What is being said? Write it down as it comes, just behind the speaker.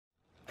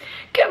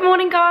Good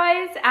morning,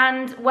 guys,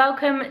 and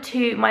welcome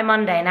to my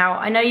Monday. Now,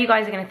 I know you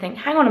guys are gonna think,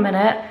 hang on a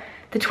minute,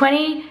 the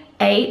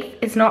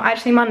 28th is not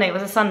actually Monday, it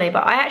was a Sunday,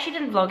 but I actually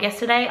didn't vlog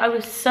yesterday. I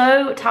was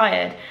so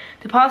tired.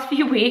 The past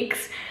few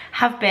weeks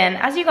have been,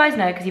 as you guys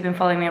know, because you've been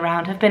following me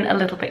around, have been a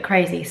little bit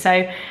crazy. So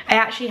I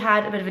actually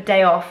had a bit of a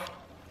day off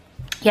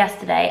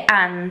yesterday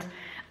and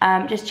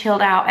just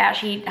chilled out. I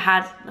actually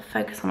had, the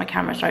focus on my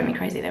camera is driving me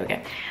crazy, there we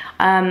go.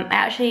 I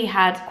actually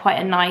had quite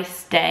a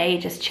nice day,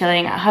 just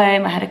chilling at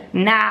home. I had a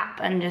nap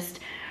and just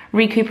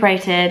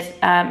recuperated.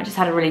 I just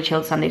had a really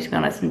chilled Sunday, to be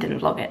honest, and didn't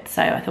vlog it,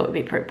 so I thought it would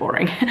be pretty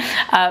boring.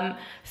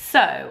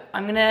 So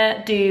I'm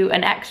gonna do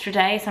an extra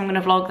day, so I'm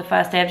gonna vlog the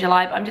first day of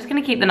July, but I'm just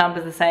gonna keep the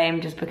numbers the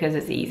same just because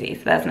it's easy,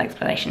 so there's an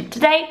explanation.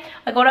 Today,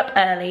 I got up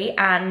early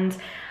and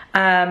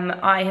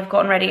I have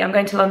gotten ready. I'm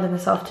going to London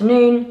this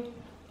afternoon,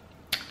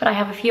 but I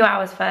have a few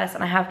hours first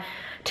and I have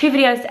 2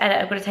 videos to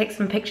edit. I've got to take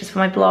some pictures for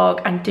my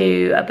blog and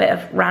do a bit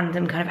of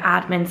random kind of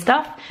admin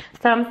stuff.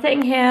 So I'm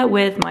sitting here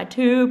with my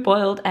 2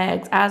 boiled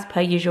eggs as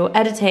per usual,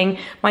 editing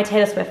my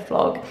Taylor Swift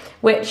vlog,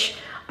 which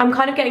I'm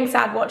kind of getting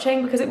sad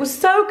watching because it was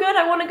so good.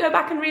 I want to go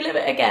back and relive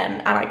it again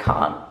and I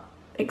can't,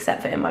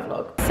 except for in my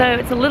vlog. So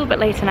it's a little bit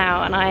later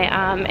now and I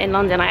am in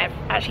London. I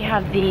actually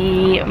had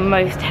the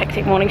most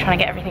hectic morning trying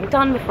to get everything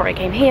done before I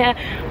came here.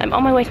 I'm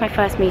on my way to my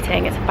first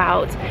meeting. It's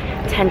about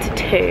 10 to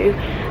 2.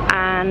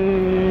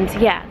 And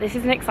yeah, this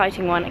is an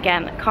exciting one.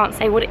 Again, I can't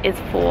say what it is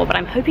for, but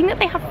I'm hoping that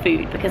they have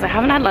food because I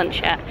haven't had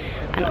lunch yet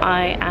and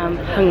I am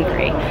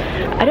hungry.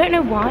 I don't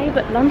know why,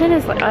 but London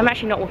is like, I'm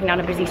actually not walking down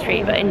a busy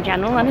street, but in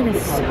general, London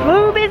is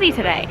so busy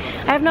today.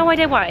 I have no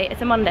idea why.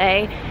 It's a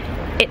Monday.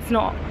 It's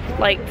not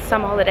like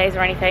summer holidays or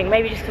anything.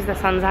 Maybe just because the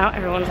sun's out,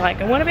 everyone's like,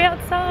 I want to be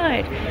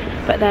outside.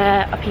 But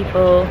there are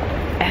people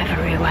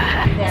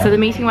everywhere. So the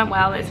meeting went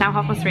well. It's now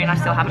 3:30 and I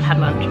still haven't had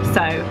lunch.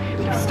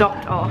 So we've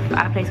stopped off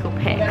at a place called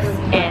Picks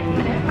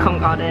in Covent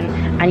Garden,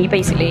 and you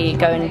basically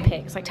go and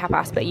pick, it's like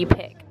tapas, but you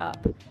pick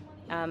up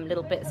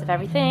little bits of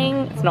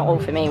everything. It's not all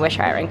for me, we're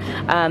sharing.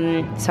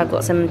 So I've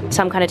got some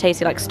kind of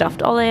tasty like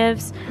stuffed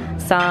olives,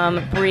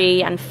 some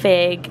brie and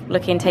fig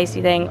looking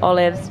tasty thing,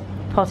 olives,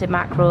 potted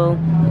mackerel,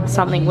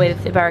 something with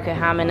Iberico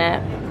ham in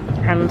it,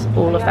 and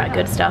all of that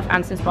good stuff,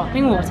 and some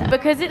sparkling water.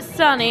 Because it's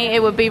sunny,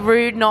 it would be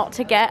rude not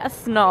to get a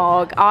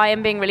snog. I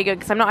am being really good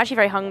because I'm not actually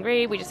very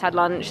hungry. We just had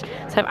lunch,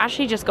 so I've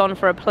actually just gone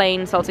for a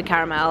plain salted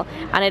caramel,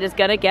 and it is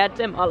gonna get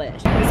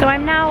demolished. So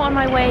I'm now on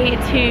my way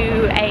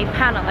to a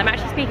panel. I'm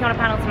actually speaking on a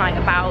panel tonight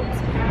about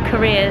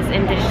careers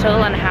in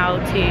digital and how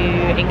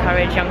to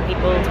encourage young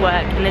people to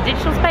work in the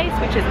digital space,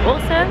 which is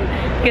awesome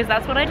because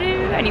that's what I do,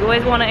 and you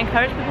always want to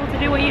encourage people to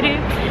do what you do.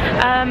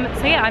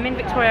 So yeah, I'm in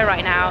Victoria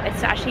right now.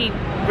 It's actually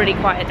really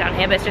quiet down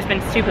here, but it's just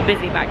been super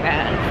busy back there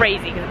and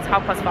crazy because it's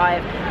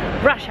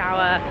 5:30, rush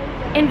hour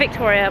in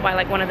Victoria by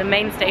like one of the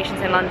main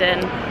stations in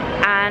London,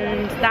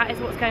 and that is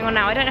what's going on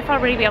now. I don't know if I'll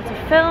really be able to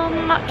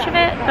film much of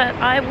it, but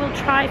I will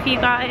try for you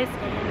guys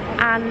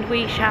and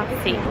we shall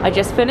see. I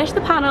just finished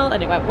the panel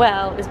and it went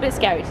well. It was a bit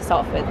scary to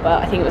start off with,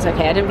 but I think it was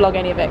okay. I didn't vlog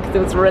any of it because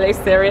it was really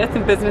serious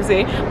and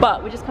businessy,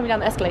 but we're just coming down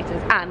the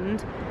escalators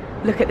and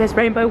look at this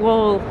rainbow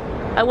wall.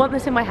 I want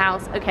this in my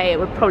house. Okay, it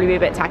would probably be a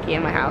bit tacky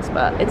in my house,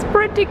 but it's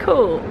pretty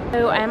cool.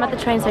 So I am at the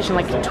train station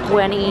like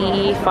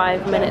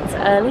 25 minutes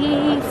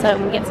early, so I'm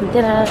gonna get some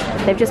dinner.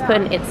 They've just put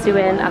an Itsu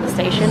in at the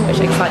station, which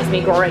excites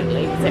me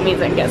greatly because it means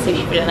I can get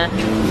seafood for dinner.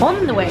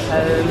 On the way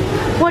home,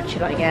 what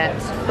should I get?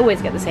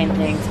 Always get the same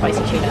thing,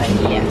 spicy tuna,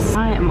 yes.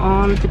 I am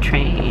on the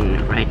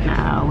train right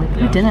now with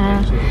my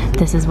dinner.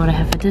 This is what I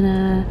have for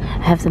dinner.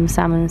 I have some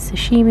salmon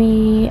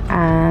sashimi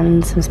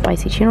and some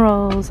spicy tuna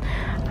rolls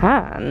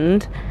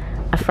and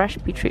a fresh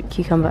beetroot,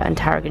 cucumber and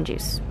tarragon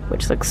juice,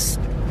 which looks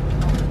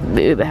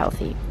uber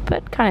healthy,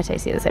 but kind of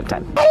tasty at the same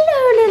time.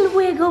 Hello, little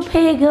wiggle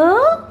piggle.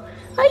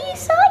 Are you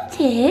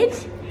excited?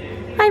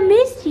 I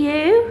missed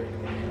you.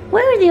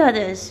 Where are the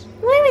others?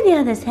 Where are the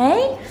others,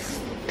 hey?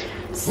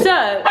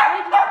 So,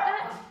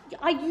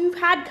 you've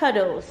had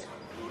cuddles.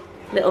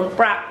 Little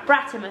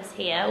Bratimus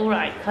here. All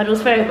right,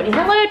 cuddles for everybody.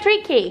 Hello,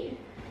 Treaky.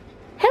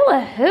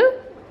 Hello.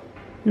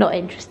 Not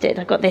interested.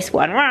 I got this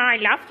one. Oh, I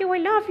love you, I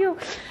love you.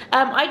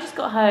 I just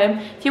got home.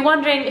 If you're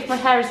wondering if my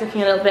hair is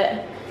looking a little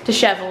bit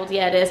disheveled,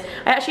 yeah it is.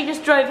 I actually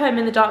just drove home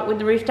in the dark with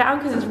the roof down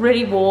because it's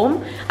really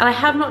warm, and I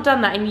have not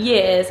done that in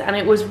years, and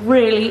it was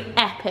really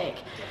epic.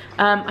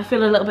 I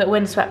feel a little bit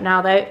windswept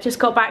now though. Just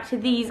got back to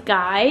these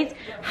guys.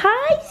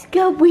 Hi,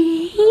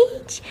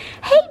 Squeech.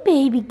 Hey,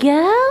 baby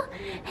girl.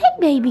 Hey,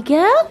 baby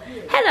girl.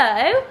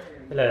 Hello.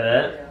 Hello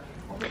there.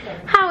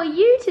 How are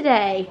you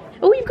today?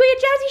 Oh, you've got your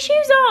jazzy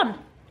shoes on.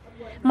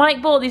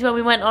 Mike bought these when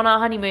we went on our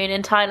honeymoon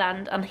in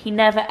Thailand and he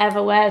never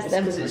ever wears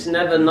them. Because it's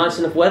never nice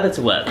enough weather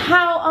to wear them.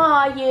 How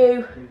are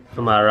you?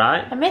 Am I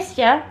right? I missed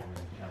you.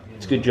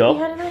 It's a good job.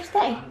 You had a nice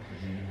day?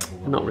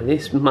 Not really,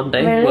 it's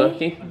Monday, really?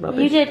 working,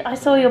 rubbish. You did, I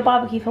saw your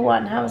barbecue for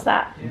one, how was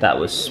that? That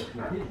was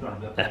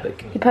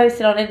epic. You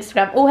posted on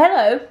Instagram. Oh,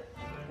 hello.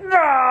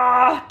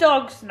 Rawr,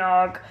 dog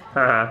snog.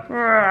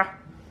 Haha.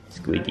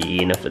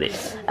 Squidgy, enough of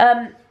this.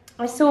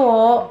 I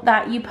saw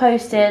that you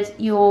posted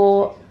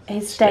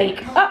his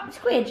steak, oh,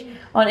 squidge,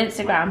 on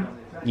Instagram.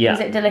 Yeah. Was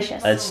it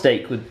delicious? A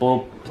steak with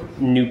boiled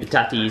new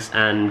pataties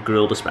and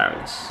grilled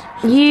asparagus.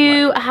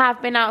 You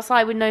have been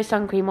outside with no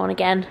sun cream on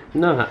again.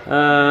 No,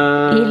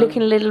 You're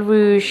looking a little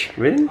rouge.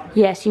 Really?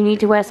 Yes, you need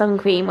to wear sun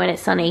cream when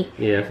it's sunny.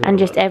 Yeah. And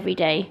just every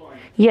day.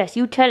 Yes,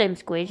 you tell him,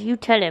 Squid. You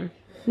tell him.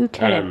 You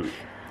tell him.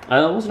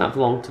 I wasn't out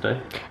for long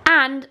today.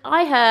 And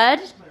I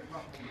heard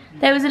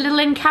there was a little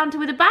encounter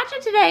with a badger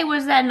today,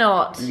 was there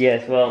not?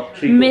 Yes, well,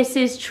 Treacle.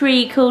 Mrs.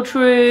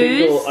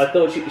 Treacle-Trews. I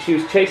thought she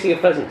was chasing a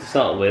pheasant to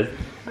start with,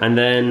 and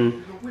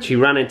then she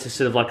ran into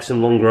sort of like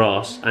some long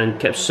grass and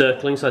kept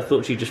circling, so I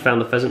thought she just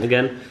found the pheasant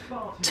again.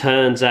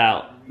 Turns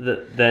out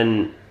that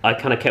then I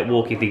kind of kept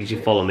walking thinking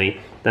she'd follow me.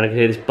 Then I could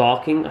hear this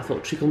barking. I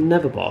thought, Treacle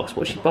never barks.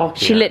 What's she barking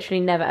She at? literally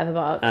never ever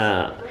barks.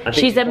 I think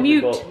she's a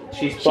mute.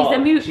 She's a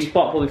mute. She's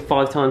barked probably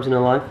 5 times in her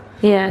life.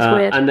 Yeah, it's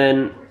weird. And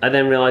then I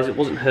realised it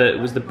wasn't her, it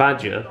was the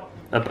badger.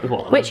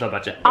 Which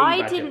badger?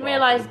 I didn't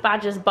realise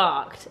badgers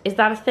barked. Is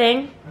that a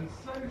thing?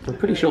 I'm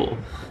pretty sure.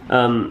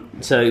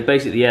 So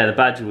basically, yeah, the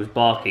badger was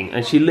barking,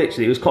 and she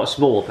literally, it was quite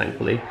small,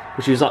 thankfully,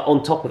 but she was like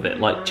on top of it,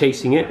 like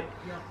chasing it.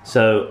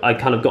 So I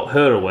kind of got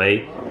her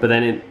away, but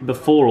then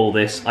before all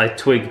this, I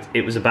twigged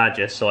it was a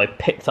badger, so I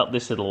picked up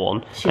this little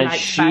one, and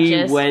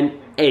she went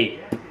ape.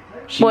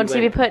 Wanted to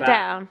be put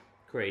down?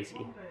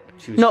 Crazy.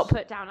 She was not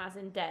put down as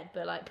in dead,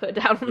 but like put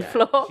down on the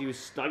floor. She was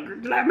stuck.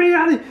 Let me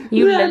at it.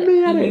 You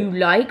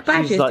like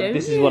badgers, She's like, don't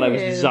this you? is what I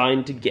was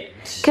designed to get.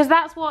 Because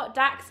that's what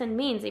Dachshund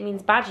means. It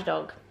means badger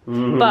dog.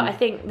 But I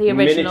think the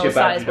original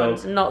size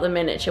ones, not the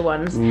miniature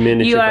ones.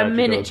 You are a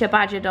miniature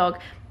badger dog.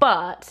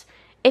 But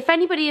if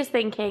anybody is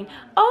thinking,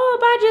 oh,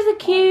 badgers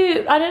are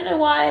cute, I don't know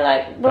why,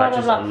 like blah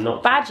blah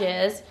blah.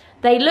 Badgers,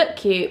 they look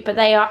cute, but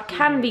they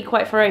can be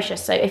quite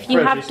ferocious. So if you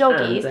have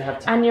doggies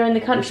and you're in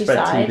the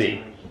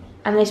countryside.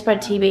 And they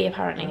spread TB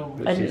apparently.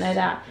 I didn't know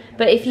that.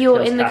 But if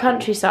you're in the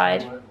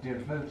countryside,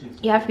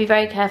 you have to be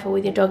very careful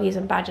with your doggies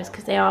and badgers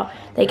because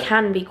they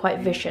can be quite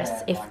vicious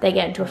if they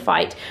get into a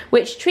fight.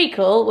 Which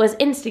Treacle was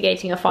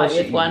instigating a fight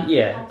with one.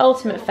 Yeah.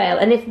 Ultimate fail.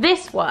 And if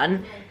this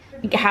one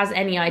has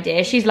any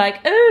idea, she's like,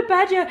 oh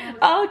badger,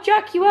 I'll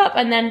jack you up,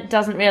 and then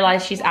doesn't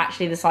realise she's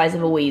actually the size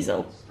of a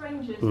weasel.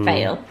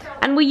 Fail.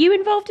 And were you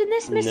involved in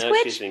this, Miss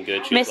Switch? She's been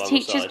good. Miss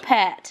Teacher's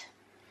pet.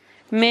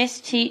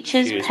 Miss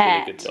Teacher's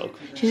pet. Good dog.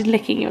 She's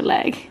licking your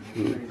leg.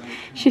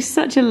 She's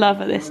such a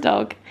lover, this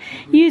dog.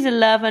 You's a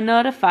lover,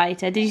 not a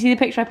fighter. Did you see the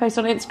picture I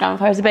posted on Instagram of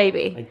her as a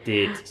baby? I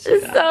did. It's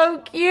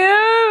so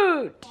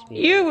cute.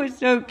 You were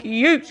so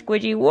cute,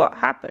 Squidgy. What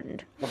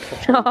happened?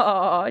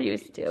 Oh, you're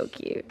still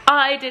cute.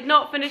 I did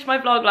not finish my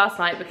vlog last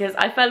night because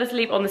I fell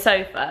asleep on the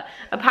sofa.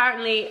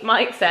 Apparently,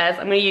 Mike says,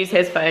 I'm going to use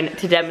his phone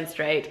to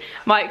demonstrate.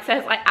 Mike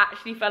says I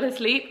actually fell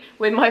asleep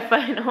with my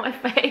phone on my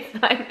face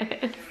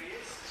like this.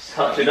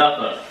 Touch it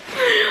up.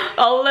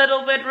 A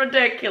little bit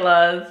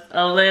ridiculous.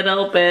 A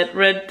little bit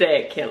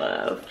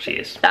ridiculous.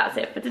 Cheers. That's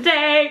it for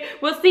today.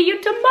 We'll see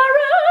you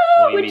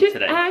tomorrow, which is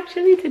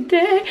actually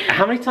today.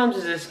 How many times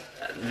is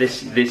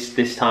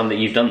this time that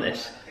you've done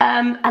this?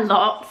 A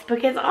lot,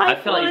 because I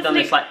feel like you've done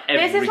this like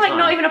every time. This is like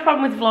not even a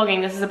problem with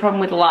vlogging, this is a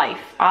problem with life.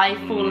 I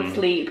fall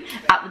asleep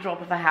at the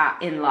drop of a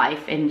hat in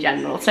life in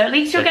general. So at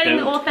least you're getting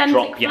the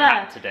authentic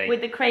Fleur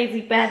with the crazy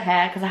bed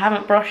hair, because I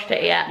haven't brushed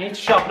it yet. You need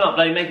to sharpen up,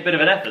 though, you make a bit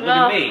of an effort. Look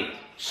at me.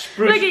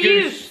 Spruce Look at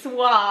you,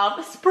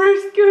 suave.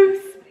 Spruce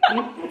goose.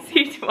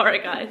 See you tomorrow,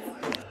 guys.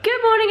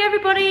 Good morning,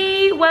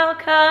 everybody.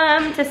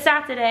 Welcome to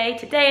Saturday.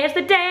 Today is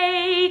the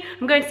day.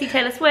 I'm going to see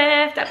Taylor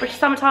Swift at British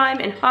Summertime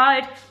in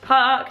Hyde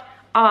Park.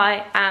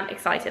 I am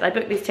excited. I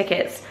booked these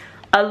tickets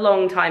a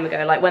long time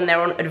ago, like when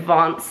they're on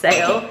advance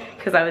sale,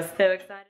 because I was so excited.